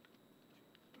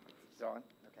on?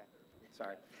 Okay,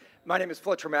 sorry. My name is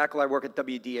Fletcher Mackel. I work at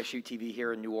WDSU TV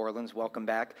here in New Orleans. Welcome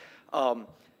back.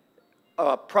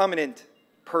 A prominent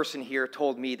person here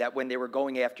told me that when they were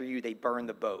going after you, they burned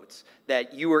the boats,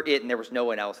 that you were it and there was no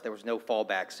one else. There was no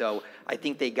fallback. So I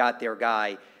think they got their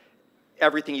guy.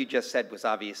 Everything you just said was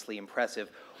obviously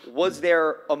impressive. Was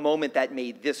there a moment that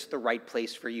made this the right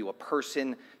place for you, a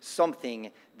person, something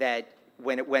that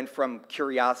when it went from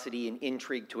curiosity and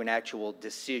intrigue to an actual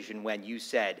decision when you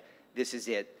said, this is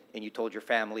it, and you told your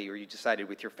family or you decided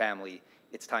with your family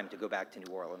it's time to go back to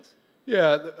New Orleans?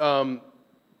 Yeah,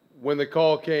 when the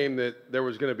call came that there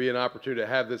was going to be an opportunity to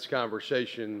have this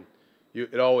conversation,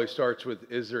 it always starts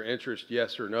with, is there interest,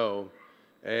 yes or no?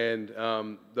 And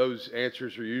those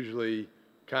answers are usually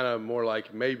kind of more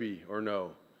like maybe or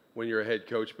no when you're a head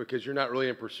coach, because you're not really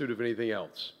in pursuit of anything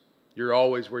else. You're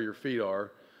always where your feet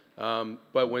are.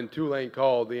 But when Tulane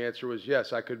called, the answer was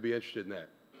yes, I could be interested in that.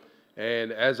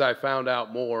 And as I found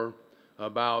out more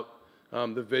about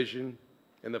the vision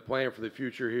and the plan for the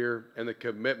future here and the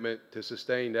commitment to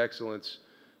sustained excellence,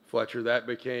 Fletcher, that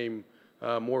became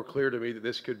more clear to me that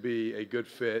this could be a good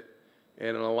fit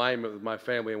and an alignment with my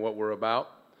family and what we're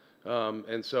about.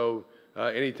 And so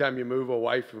anytime you move a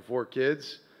wife and 4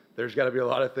 kids, there's got to be a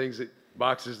lot of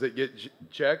boxes that get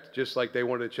checked, just like they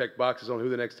wanted to check boxes on who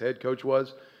the next head coach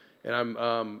was. And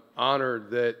I'm honored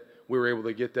that we were able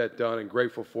to get that done and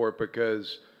grateful for it,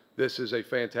 because this is a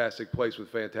fantastic place with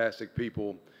fantastic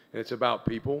people, and it's about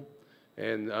people.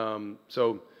 And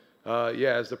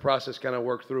yeah, as the process kind of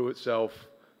worked through itself,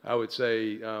 I would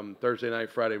say Thursday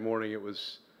night, Friday morning,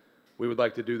 we would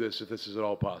like to do this if this is at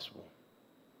all possible.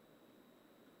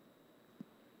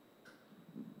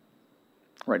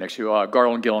 Right next to you,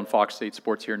 Garland Gillen, Fox State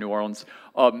Sports here in New Orleans.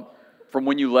 From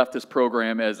when you left this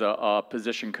program as a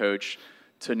position coach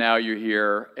to now you're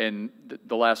here, and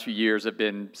the last few years have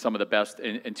been some of the best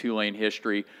in Tulane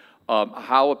history.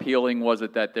 How appealing was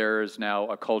it that there is now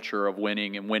a culture of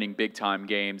winning and winning big-time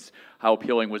games? How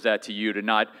appealing was that to you to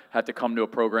not have to come to a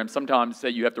program sometimes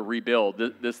that you have to rebuild?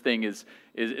 This thing is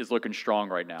looking strong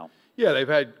right now. Yeah, they've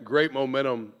had great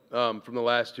momentum from the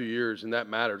last 2 years, and that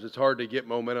matters. It's hard to get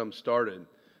momentum started.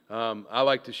 I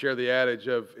like to share the adage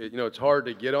of, it's hard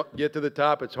to get to the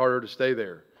top, it's harder to stay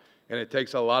there. And it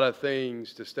takes a lot of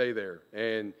things to stay there.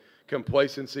 And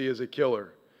complacency is a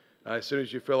killer. As soon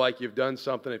as you feel like you've done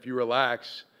something, if you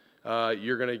relax,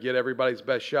 you're going to get everybody's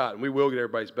best shot. And we will get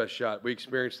everybody's best shot. We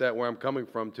experienced that where I'm coming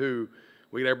from, too.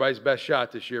 We get everybody's best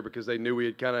shot this year because they knew we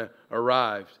had kind of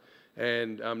arrived.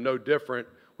 And no different.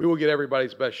 We will get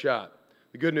everybody's best shot.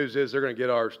 The good news is they're going to get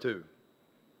ours, too.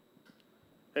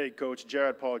 Hey, Coach.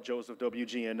 Jared Paul Joseph,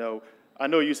 WGNO. I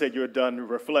know you said you're done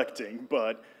reflecting,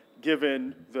 but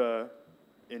given the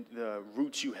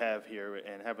roots you have here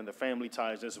and having the family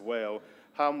ties as well,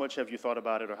 how much have you thought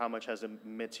about it, or how much has it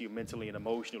meant to you mentally and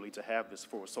emotionally to have this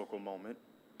full circle moment?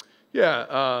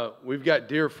 Yeah, we've got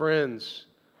dear friends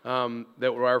that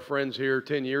were our friends here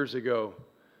 10 years ago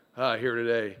here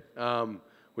today.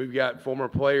 We've got former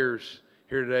players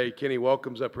here today. Kenny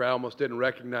Welcome's up here. I almost didn't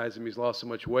recognize him. He's lost so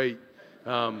much weight.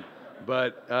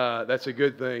 But that's a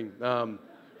good thing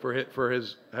for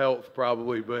his health,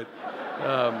 probably.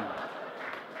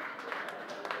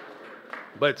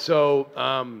 But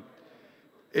so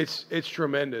It's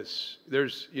tremendous.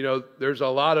 There's a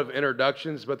lot of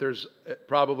introductions, but there's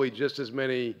probably just as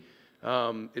many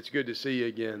it's good to see you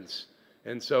again.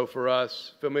 And so for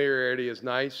us, familiarity is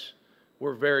nice.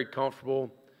 We're very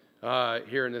comfortable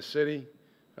here in the city.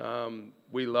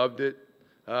 We loved it.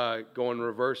 Going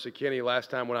reverse to Kenny, last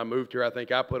time when I moved here, I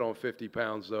think I put on 50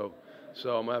 pounds though.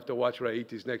 So I'm gonna have to watch what I eat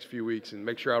these next few weeks and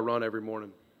make sure I run every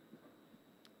morning.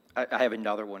 I have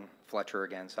another one, Fletcher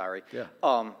again, sorry. Yeah.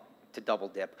 To double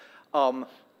dip.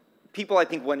 People, I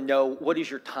think, want to know, what is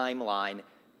your timeline?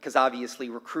 Because obviously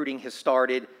recruiting has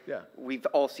started. Yeah. We've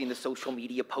all seen the social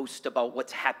media posts about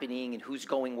what's happening and who's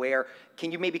going where.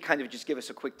 Can you maybe kind of just give us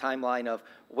a quick timeline of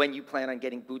when you plan on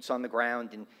getting boots on the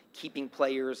ground and keeping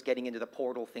players, getting into the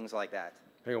portal, things like that?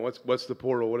 Hang on, what's the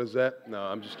portal? What is that? No,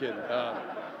 I'm just kidding.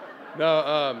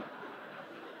 Yeah.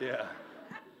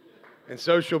 And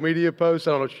social media posts,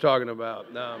 I don't know what you're talking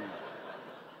about.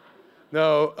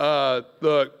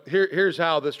 Look, here's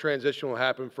how this transition will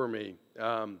happen for me.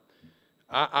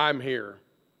 I'm here.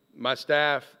 My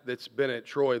staff that's been at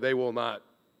Troy, they will not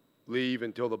leave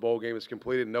until the bowl game is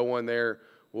completed. No one there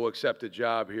will accept a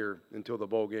job here until the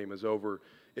bowl game is over.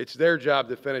 It's their job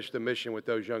to finish the mission with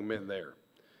those young men there.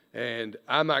 And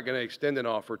I'm not going to extend an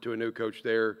offer to a new coach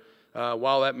there.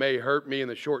 While that may hurt me in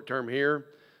the short term here,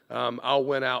 I'll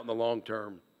win out in the long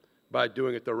term by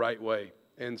doing it the right way.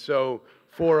 And so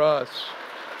for us,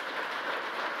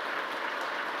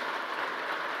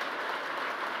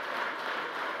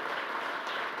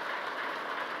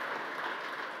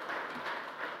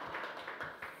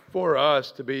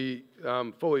 to be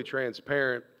fully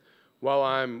transparent, while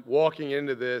I'm walking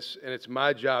into this, and it's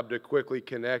my job to quickly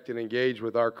connect and engage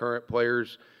with our current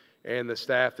players and the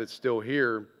staff that's still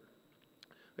here,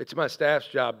 it's my staff's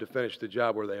job to finish the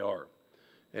job where they are.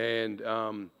 And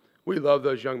we love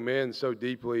those young men so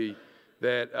deeply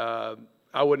that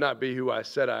I would not be who I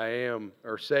said I am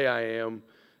or say I am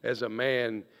as a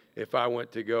man if I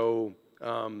went to go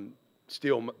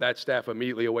steal that staff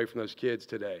immediately away from those kids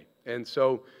today. And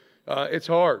so it's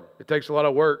hard. It takes a lot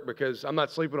of work because I'm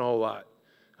not sleeping a whole lot.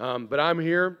 But I'm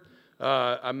here.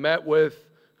 I met with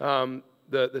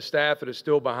the staff that is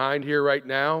still behind here right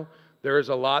now. There is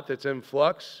a lot that's in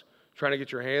flux. Trying to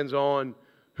get your hands on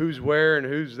who's where and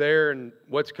who's there and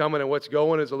what's coming and what's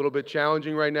going is a little bit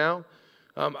challenging right now.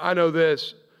 I know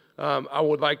this. I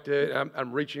would like to,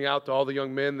 I'm reaching out to all the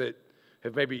young men that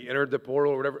have maybe entered the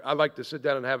portal or whatever. I'd like to sit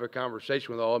down and have a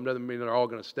conversation with all of them. Doesn't mean they're all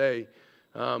going to stay.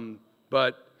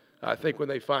 But I think when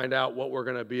they find out what we're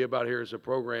going to be about here as a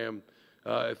program,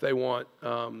 if they want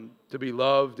to be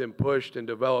loved and pushed and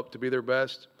developed to be their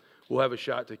best, we'll have a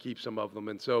shot to keep some of them.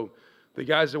 And so the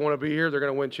guys that want to be here, they're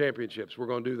going to win championships. We're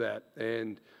going to do that.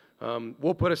 And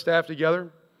we'll put a staff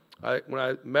together. When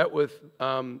I met with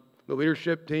the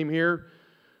leadership team here,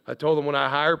 I told them when I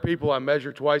hire people, I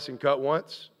measure twice and cut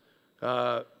once.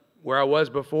 Where I was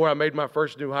before, I made my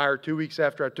first new hire 2 weeks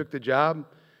after I took the job.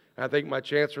 I think my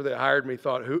chancellor that hired me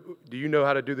thought, do you know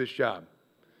how to do this job?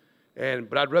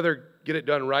 But I'd rather get it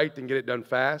done right than get it done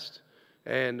fast.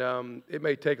 And it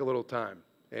may take a little time.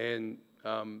 And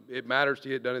it matters to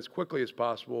get it done as quickly as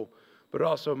possible, but it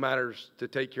also matters to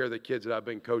take care of the kids that I've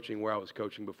been coaching where I was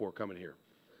coaching before coming here.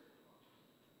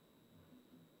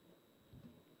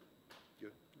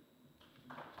 Good.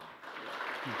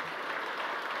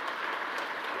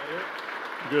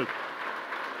 Good.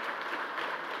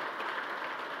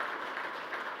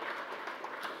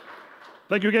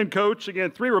 Thank you again, Coach.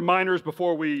 Again, 3 reminders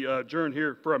before we adjourn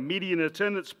here. For immediate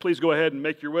attendance, please go ahead and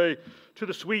make your way to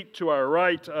the suite to our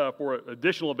right for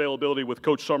additional availability with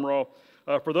Coach Sumrall.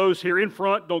 For those here in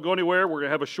front, don't go anywhere. We're going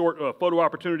to have a short photo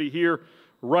opportunity here,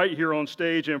 right here on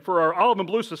stage. And for our Olive and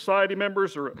Blue Society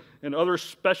members and other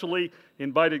specially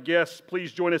invited guests,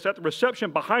 please join us at the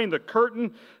reception behind the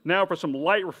curtain now for some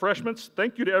light refreshments.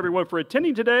 Thank you to everyone for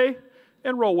attending today,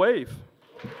 and roll wave.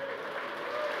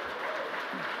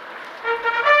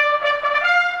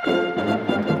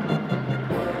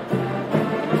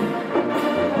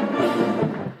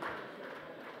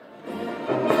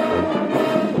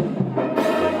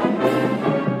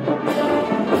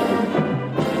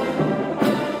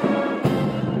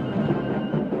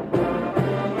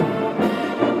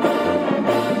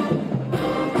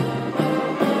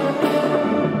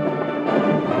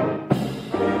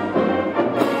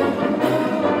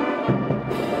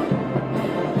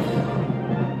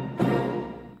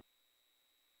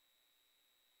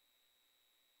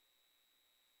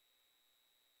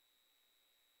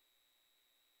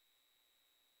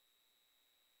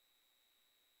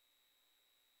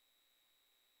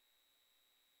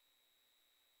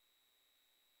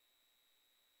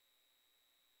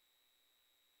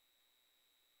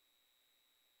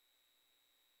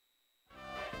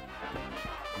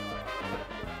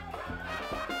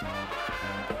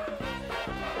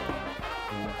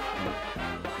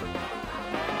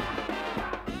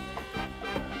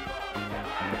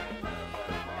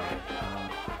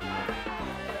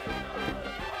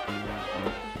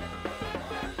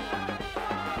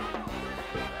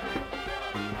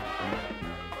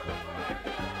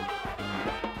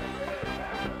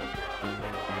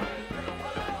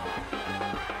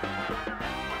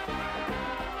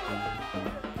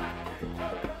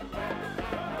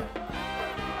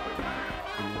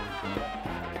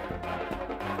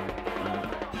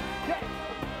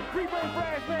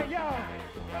 brass band, y'all.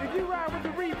 If you ride with the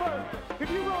reverb, if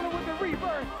you rollin' with the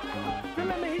reverb, then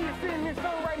let me hear you sing this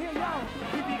song right here, y'all.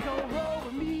 If you gon' roll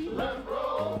with me, let's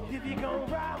roll. If you gon'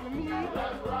 ride with me,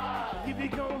 let's ride. If you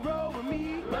gon' roll with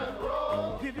me, let's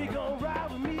roll. If you gon'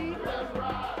 ride with me, let's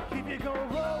ride. If you gon'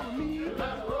 roll with me,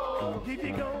 let's roll. If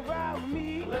you gon' ride with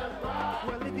me, let's ride.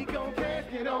 Well, if you gon' dance,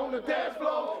 get on the dance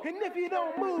floor. And if you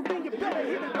don't move, then you better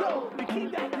hit the door. To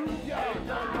keep that groove, y'all. Ain't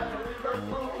nothing like a reverse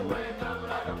groove. Ain't nothing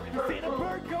like a reverse groove. You say the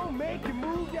bird gon' make you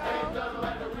move, y'all. Ain't nothing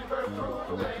like a reverse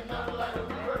groove. Ain't nothing like a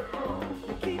reverse groove.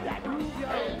 To keep that groove,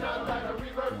 y'all. Ain't nothing like a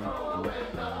reverse groove.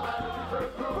 Ain't nothing like a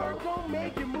reverse groove. The bird gon'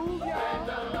 make you move, y'all. Ain't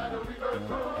nothing like a reverse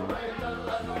groove. Ain't nothing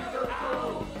like a reverse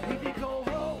groove. If you gon'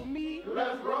 roll with me,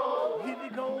 let's roll. If you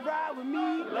gon' ride with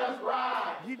me, let's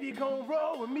ride. If you gon'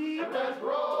 roll with me, let's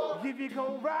roll. If you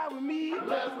gon' ride with me,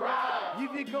 let's ride.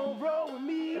 If you gon' roll with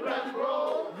me, let's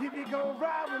roll. If you gon'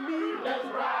 ride with me, let's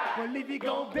ride. Well, if you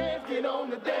gon' dance, get on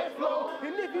the dance floor.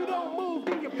 And if you don't move,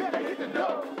 then you better hit the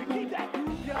door. To keep that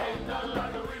groove, y'all. Ain't nothing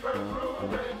like a reverse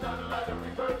groove. Ain't nothing like a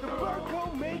reverse groove. The bird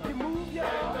gon' make you move, y'all.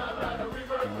 Ain't nothing like a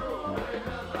reverse groove. Ain't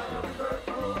nothing like a reverse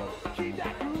groove. Keep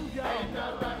that groove, y'all. Ain't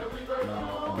nothing like a reverse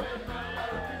groove. Ain't nothing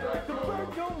like a reverse groove. The bird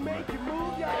gon' make you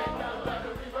move, y'all. Ain't nothing like a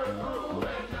reverse groove.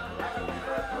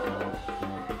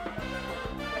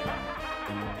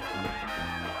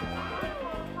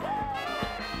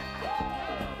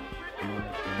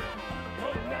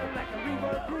 Ain't nothing like a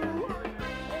reverse groove.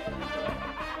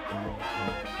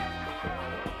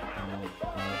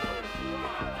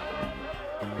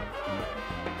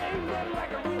 Ain't nothing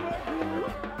like a reverse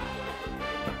groove.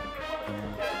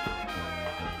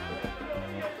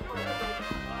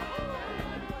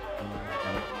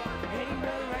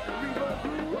 Ain't nothing like a reverse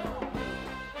groove.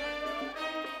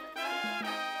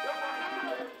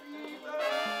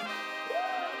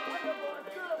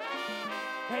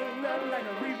 Ain't nothing like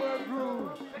a reverse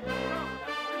groove.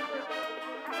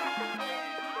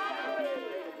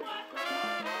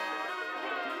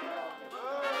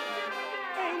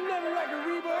 Ain't nothing like a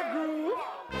reverse groove.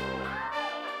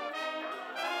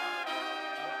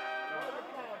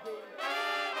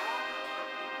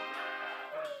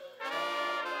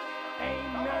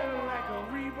 Ain't nothing like a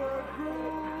reverse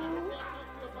groove. Ain't nothing like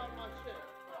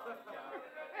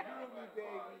a reverse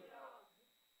groove.